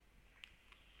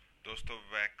दोस्तों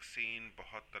वैक्सीन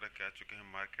बहुत तरह के आ चुके हैं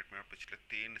मार्केट में और पिछले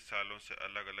 3 सालों से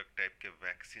अलग अलग टाइप के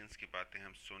वैक्सीन्स की बातें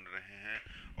हम सुन रहे हैं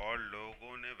और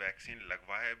लोगों ने वैक्सीन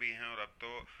लगवाया भी हैं। और अब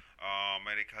तो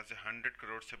मेरे ख्याल से 100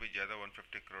 करोड़ से भी ज़्यादा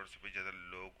 150 करोड़ से भी ज़्यादा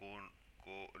लोगों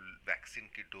को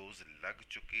वैक्सीन की डोज लग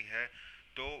चुकी है।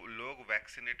 तो लोग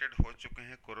वैक्सीनेटेड हो चुके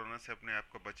हैं, कोरोना से अपने आप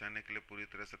को बचाने के लिए पूरी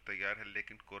तरह से तैयार है।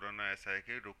 लेकिन कोरोना ऐसा है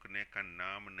कि रुकने का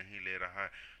नाम नहीं ले रहा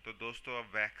है। तो दोस्तों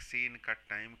अब वैक्सीन का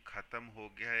टाइम ख़त्म हो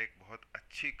गया है। एक बहुत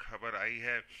अच्छी खबर आई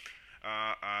है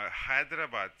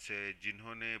हैदराबाद से,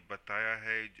 जिन्होंने बताया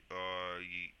है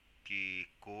कि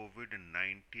कोविड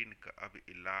 19 का अब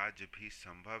इलाज भी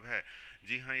संभव है।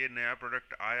 जी हाँ, ये नया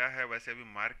प्रोडक्ट आया है, वैसे अभी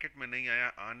मार्केट में नहीं आया,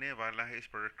 आने वाला है। इस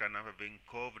प्रोडक्ट का नाम है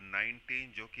विंकोव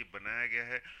 19, जो कि बनाया गया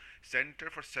है centre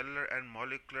for cellular and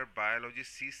molecular biology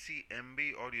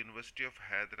CCMB और यूनिवर्सिटी ऑफ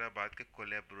हैदराबाद के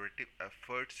कोलैबोरेटिव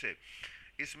एफर्ट से।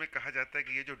 इसमें कहा जाता है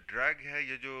कि ये जो ड्रग है,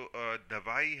 ये जो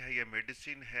दवाई है, ये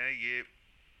मेडिसिन है, ये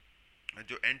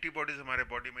जो एंटीबॉडीज हमारे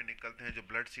बॉडी में निकलते हैं, जो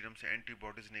ब्लड सीरम से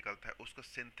एंटीबॉडीज निकलता है, उसको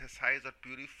सिंथेसाइज और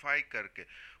प्यूरिफाई करके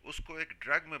उसको एक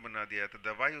ड्रग में बना दिया जाता है,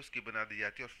 दवाई उसकी बना दी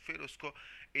जाती है और फिर उसको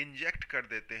इंजेक्ट कर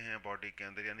देते हैं बॉडी के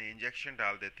अंदर, यानी इंजेक्शन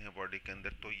डाल देते हैं बॉडी के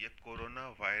अंदर। तो ये कोरोना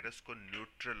वायरस को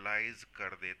न्यूट्रलाइज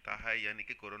कर देता है, यानी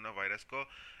कि कोरोना वायरस को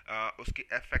उसकी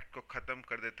इफेक्ट को ख़त्म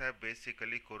कर देता है।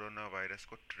 बेसिकली कोरोना वायरस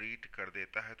को ट्रीट कर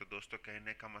देता है। तो दोस्तों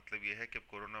कहने का मतलब ये है कि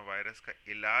कोरोना वायरस का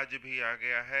इलाज भी आ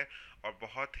गया है और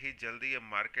बहुत ही जल्दी ये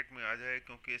मार्केट में आ जाए,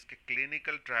 क्योंकि इसके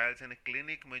क्लिनिकल ट्रायल्स यानी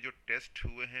क्लिनिक में जो टेस्ट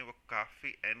हुए हैं वो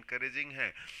काफ़ी एनकरेजिंग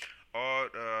है।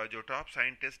 और जो टॉप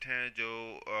साइंटिस्ट हैं, जो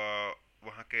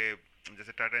वहाँ के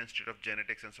जैसे Tata institute of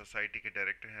genetics and society के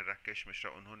डायरेक्टर हैं राकेश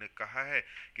मिश्रा, उन्होंने कहा है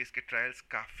कि इसके ट्रायल्स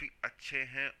काफ़ी अच्छे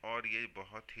हैं और ये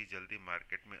बहुत ही जल्दी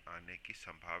मार्केट में आने की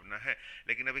संभावना है।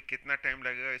 लेकिन अभी कितना टाइम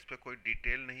लगेगा इस पर कोई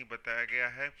डिटेल नहीं बताया गया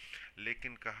है,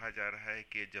 लेकिन कहा जा रहा है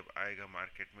कि जब आएगा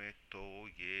मार्केट में तो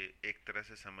ये एक तरह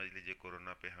से समझ लीजिए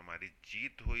कोरोना पे हमारी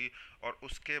जीत हुई और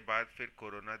उसके बाद फिर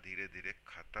कोरोना धीरे धीरे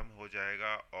ख़त्म हो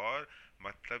जाएगा। और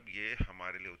मतलब ये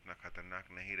हमारे लिए उतना खतरनाक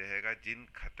नहीं रहेगा जिन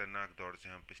खतरनाक दौर से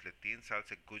हम पिछले 3 साल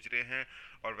से गुजरे हैं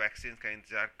और वैक्सीन का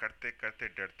इंतजार करते करते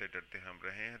डरते डरते हम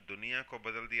रहे हैं। दुनिया को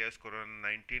बदल दिया इस कोरोना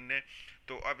 19 ने।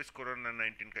 तो अब इस कोरोना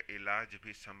 19 का इलाज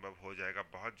भी संभव हो जाएगा,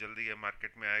 बहुत जल्दी ये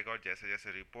मार्केट में आएगा। और जैसे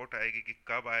जैसे रिपोर्ट आएगी कि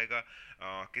कब आएगा,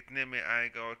 कितने में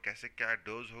आएगा और कैसे क्या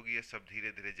डोज होगी, ये सब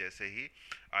धीरे धीरे जैसे ही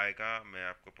आएगा मैं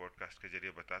आपको पॉडकास्ट के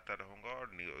जरिए बताता रहूँगा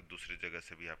और दूसरी जगह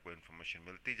से भी आपको इन्फॉर्मेशन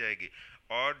मिलती जाएगी।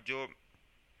 और जो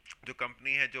जो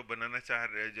कंपनी है जो बनाना चाह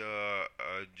रहे,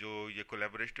 जो ये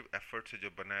कोलैबोरेटिव एफर्ट से जो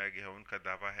बनाया गया है, उनका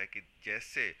दावा है कि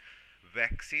जैसे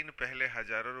वैक्सीन पहले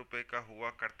हज़ारों रुपए का हुआ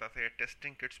करता था या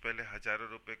टेस्टिंग किट्स पहले हज़ारों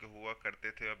रुपए के हुआ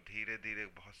करते थे, अब धीरे धीरे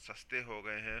बहुत सस्ते हो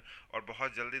गए हैं और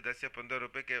बहुत जल्दी 10 या 15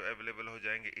 रुपए के अवेलेबल हो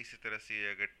जाएंगे। इसी तरह से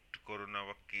ये अगर कोरोना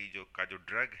वक्त की जो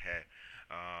ड्रग है,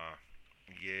 आ,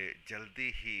 ये जल्दी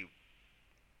ही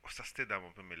सस्ते दामों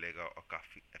पे मिलेगा और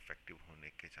काफ़ी इफ़ेक्टिव होने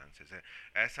के चांसेस हैं,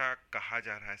 ऐसा कहा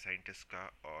जा रहा है साइंटिस्ट का।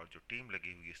 और जो टीम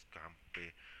लगी हुई इस काम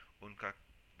पे, उनका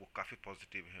वो काफ़ी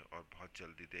पॉजिटिव है और बहुत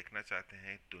जल्दी देखना चाहते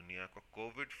हैं दुनिया को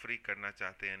कोविड फ्री करना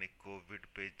चाहते हैं, यानी कोविड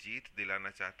पे जीत दिलाना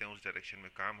चाहते हैं। उस डायरेक्शन में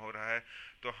काम हो रहा है।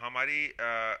 तो हमारी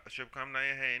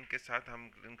शुभकामनाएं हैं इनके साथ, हम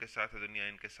इनके साथ है, दुनिया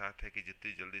इनके साथ है कि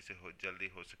जितनी जल्दी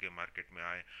हो सके मार्केट में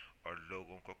आए और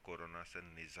लोगों को कोरोना से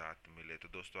निजात मिले। तो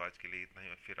दोस्तों आज के लिए इतना ही।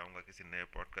 मैं फिर आऊँगा किसी नए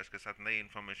पॉडकास्ट के साथ, नई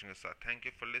इन्फॉर्मेशन के साथ। Thank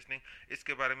you for listening.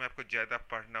 इसके बारे में आपको ज़्यादा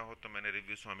पढ़ना हो तो मैंने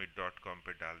रिव्यू स्वामी .com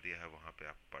पे डाल दिया है, वहाँ पे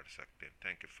आप पढ़ सकते हैं।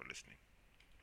 Thank you for listening.